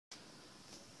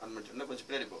இன்னும் கொஞ்சம்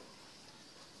பின்னாடி போ.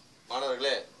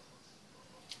 மாணவர்களே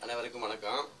அனைவருக்கும்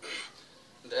வணக்கம்.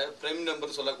 இந்த பிரைம்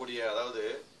நம்பர் சொல்லக்கூடிய, அதாவது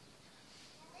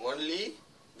only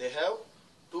they have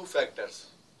two factors.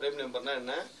 Prime நம்பர்னா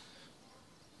என்ன?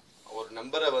 ஒரு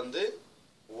நம்பரை வந்து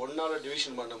ஒன்னால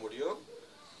டிவிஷன் பண்ண முடியும்,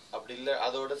 அப்படி இல்லை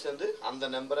அதோட சேர்ந்து அந்த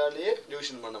நம்பராலேயே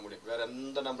டிவிஷன் பண்ண முடியும். வேற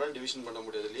எந்த நம்பராலும் டிவிஷன் பண்ண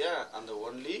முடியாது இல்லையா? அந்த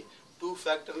ஒன்லி டூ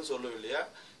ஃபேக்டர்னு சொல்லுவோம் இல்லையா?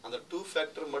 அந்த டூ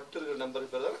ஃபேக்டர் மட்டும் இருக்கிற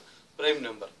நம்பருக்கு பேர் தான் பிரைம்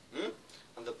நம்பர்.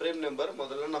 அந்த பிரைம் நம்பர்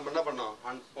முதல்ல நம்ம என்ன பண்ணோம்,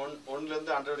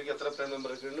 1லேருந்து 100 வரைக்கும் எத்தனை பிரைம்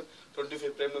நம்பர் இருக்குன்னு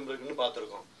 25 பிரைம் நம்பர் இருக்குன்னு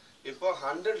பார்த்துருக்கோம். இப்போ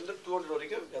 100லேருந்து 200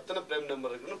 வரைக்கும் எத்தனை பிரைம்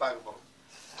நம்பர் இருக்குன்னு பார்க்க போறோம்.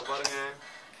 பாருங்க,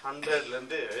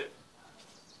 100லேருந்து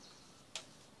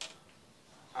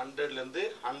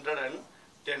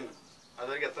 110 அது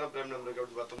வரைக்கும் எத்தனை பிரைம் நம்பர் இருக்கு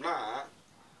அப்படின்னு பார்த்தோம்னா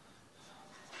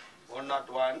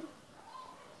 101,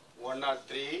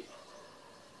 103,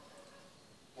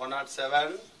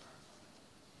 107,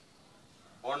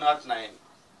 109.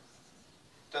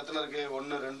 எத்தனை இருக்கு?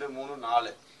 1, 2, 3,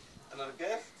 4. எத்தனை இருக்கு?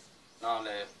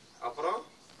 4. அப்புறம்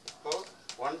இப்போ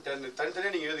 110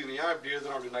 தனித்தனியாக நீங்கள் எழுதிக்கணும். ஏன் இப்படி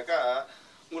எழுதணும் அப்படின்னாக்கா,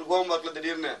 உங்களுக்கு ஹோம் ஒர்க்கில்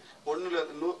திடீர்னு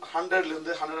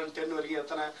 100லேருந்து 110 வரைக்கும்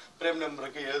எத்தனை பிரைம் நம்பர்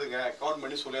இருக்கு எழுதுங்க, கவுண்ட்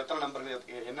பண்ணி சொல்லு, எத்தனை நம்பர்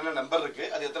என்னென்ன நம்பர் இருக்கு,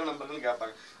 அது எத்தனை நம்பருக்குன்னு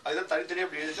கேட்பாங்க. அதுதான் தனித்தனியாக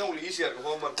அப்படி எழுதிச்சா உங்களுக்கு ஈஸியாக இருக்கும்.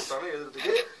 ஹோம் ஒர்க் கொடுத்தாலும்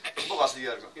எழுதுறதுக்கு ரொம்ப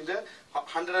வசதியாக இருக்கும். இந்த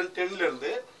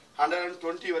 110லேருந்து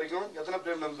 120 வரைக்கும் எத்தனை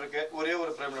பிரைம் நம்பர் இருக்கு? ஒரே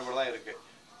ஒரு பிரைம் நம்பர் தான் இருக்கு,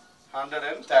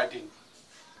 113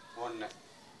 1.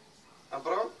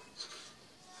 அப்புறம்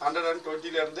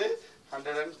 120லேருந்து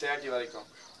 130 வரைக்கும்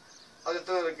அது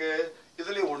எத்தனை இருக்கு?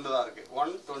 இதுலயும் 1 தான் இருக்கு,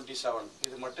 127.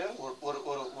 இது மட்டும் ஒரு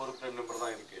பிரைம் நம்பர்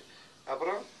தான் இருக்கு.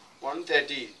 அப்புறம்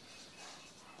 130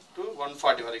 to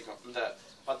 140 வரைக்கும் இந்த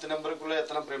 10 நம்பருக்குள்ள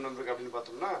எத்தனை பிரைம் நம்பர் இருக்கு அப்படின்னு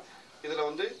பார்த்தோம்னா, இதுல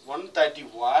வந்து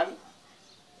 131,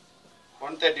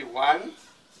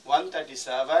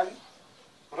 137,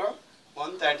 அப்புறம்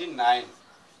 139.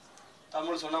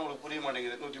 தமிழ் சொன்னா உங்களுக்கு புரிய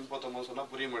மாட்டேங்குது, 139 சொன்னா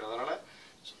புரிய மாட்டேங்குது. அதனால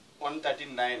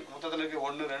 139 மொத்தத்தில் இருக்கு.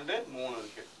 1, 2, 3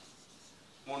 இருக்கு,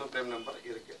 3 பிரைம் நம்பர்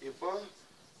இருக்கு. இப்போ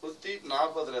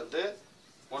 140லேருந்து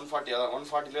 140, அதான்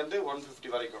 140லேருந்து 150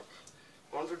 வரைக்கும்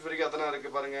 150 வரைக்கும் எத்தனை இருக்கு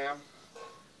பாருங்க?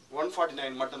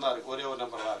 149 மட்டும்தான் இருக்கு, ஒரே ஒரு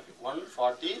நம்பர் தான் இருக்கு,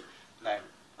 149.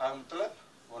 ஆரம்பத்தில்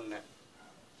 1.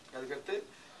 அதுக்கடுத்து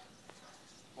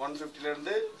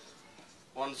 150லேருந்து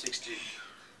 160,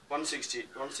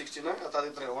 160னா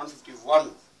அதுக்கு 151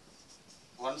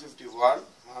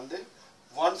 வந்து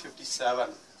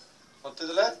 157.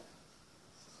 மொத்தத்தில்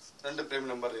 2 பிரைம்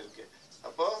நம்பர் இருக்கு.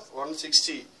 அப்போ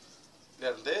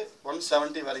 160லேருந்து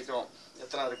 170 வரைக்கும்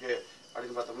எத்தனை இருக்கு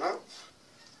அப்படின்னு பார்த்தோம்னா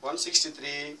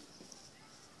 163,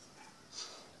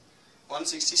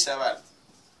 167.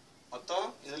 மொத்தம்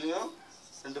இதுலயும்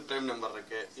 2 பிரைம் நம்பர்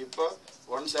இருக்கு. இப்போ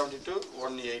 172,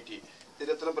 180.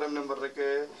 இது எத்தனை பிரைம் நம்பர் இருக்கு?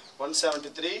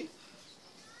 173,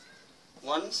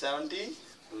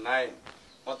 179.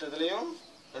 மொத்தம் இதுலயும்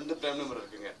 2 பிரைம் நம்பர்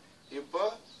இருக்குங்க. இப்போ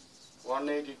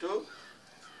 182,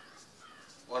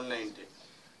 190.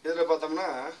 இதில் பார்த்தோம்னா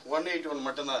 181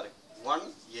 மட்டும்தான் இருக்கு,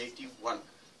 181.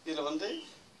 இதில் வந்து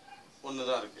 1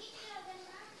 தான் இருக்கு.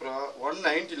 அப்புறம்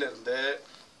 190லேருந்து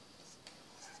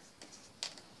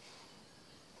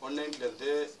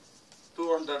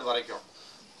 200 வரைக்கும்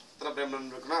எத்தனை பிரைம்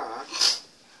நம்பர் இருக்குன்னா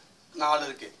 4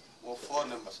 இருக்கு, 4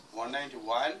 நம்பர்ஸ்.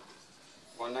 191,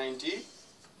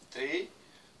 193,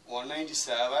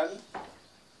 197,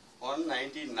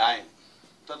 199.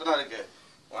 எத்தனை இருக்கு?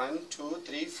 1, 2,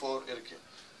 3, 4 இருக்கு.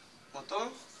 மொத்தம்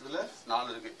இதுல 4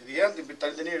 இருக்கு. இது ஏன் இப்படி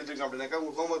தனித்தனியாக எடுத்துருக்கோம் அப்படின்னாக்கா,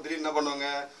 உங்க ஹோம்ஒர்க் திடீர்னு என்ன பண்ணுவாங்க,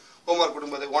 ஹோம்ஒர்க்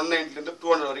கொடுக்கும்போது 190லேருந்து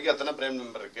 200 வரைக்கும் எத்தனை பிரைம்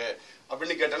நம்பர் இருக்கு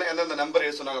அப்படின்னு கேட்டாலும் எந்தெந்த நம்பர்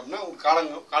எழுத சொன்னாங்க அப்படின்னா உங்க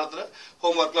காலத்துல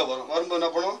ஹோம்ஒர்க்ல வரும்போது என்ன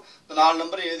பண்ணுவோம், இந்த 4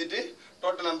 நம்பரை எழுதிட்டு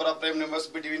total number of prime numbers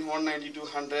between 190 to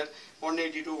 100,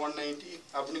 180 to 190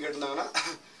 அப்படின்னு கேட்டிருந்தாங்கன்னா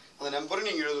அந்த நம்பரும்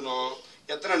நீங்க எழுதணும்,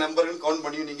 எத்தனை நம்பருன்னு கவுண்ட்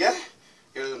பண்ணி நீங்க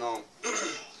எழுதணும்.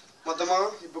 மொத்தமா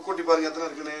இப்போ கூட்டி பாருங்க எத்தனை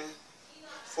இருக்குன்னு.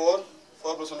 4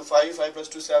 plus 1 5, 5 plus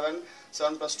 2 7,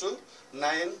 7 plus 2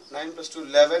 9, 9 plus 2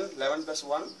 11, 11 plus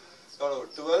 1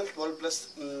 12, 12 plus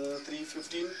 3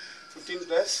 15, 15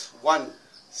 plus 1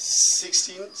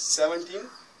 16, 17,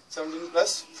 17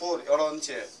 plus 4 எவ்வளோ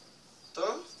வந்துச்சு? So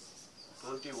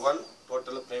 21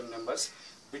 total prime numbers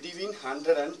between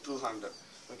 100 and 200.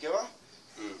 ஓகேவா?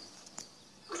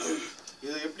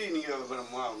 இது எப்படி நீங்க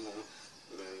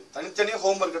தனித்தனியாக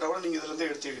ஹோம்ஒர்க் கேட்டால் கூட நீங்கள் இதுலேருந்து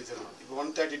எடுத்து எழுதிடலாம். இப்போ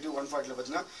 132, 140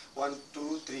 பார்த்தீங்கன்னா 1, 2,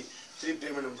 3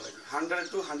 பிரைம் நம்பர் இருக்கு. 100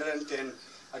 to 110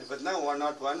 அப்படி பார்த்தீங்கன்னா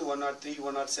 101, 103,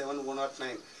 107,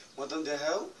 109. மொத்தம் they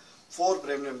have 4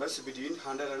 prime numbers between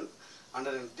 100 and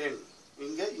 110.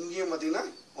 இங்கேயும் பார்த்தீங்கன்னா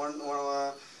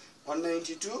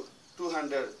 190 to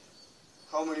 200.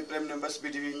 How many prime numbers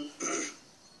between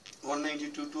 190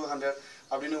 to 200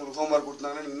 அப்படின்னு உங்களுக்கு ஹோம்ஒர்க்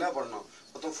கொடுத்தாங்கன்னா நீங்கள் என்ன பண்ணணும்,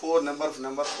 மொத்தம் 4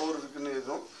 நம்பர் 4 இருக்குன்னு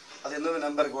இருக்கும். அது எந்தெந்த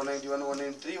நம்பருக்கு 191,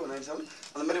 193, 197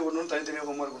 அந்த மாதிரி ஒன்று தனித்தனியாக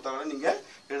ஹோம்ஒர்க் கொடுத்தாங்கன்னா நீங்கள்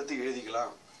எடுத்து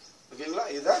எழுதிக்கலாம். ஓகேங்களா?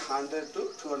 இதுதான் 100 to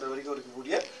 200 வரைக்கும்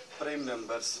இருக்கக்கூடிய ப்ரைம்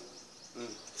நம்பர்ஸ்.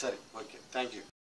 சரி, ஓகே, தேங்க்யூ.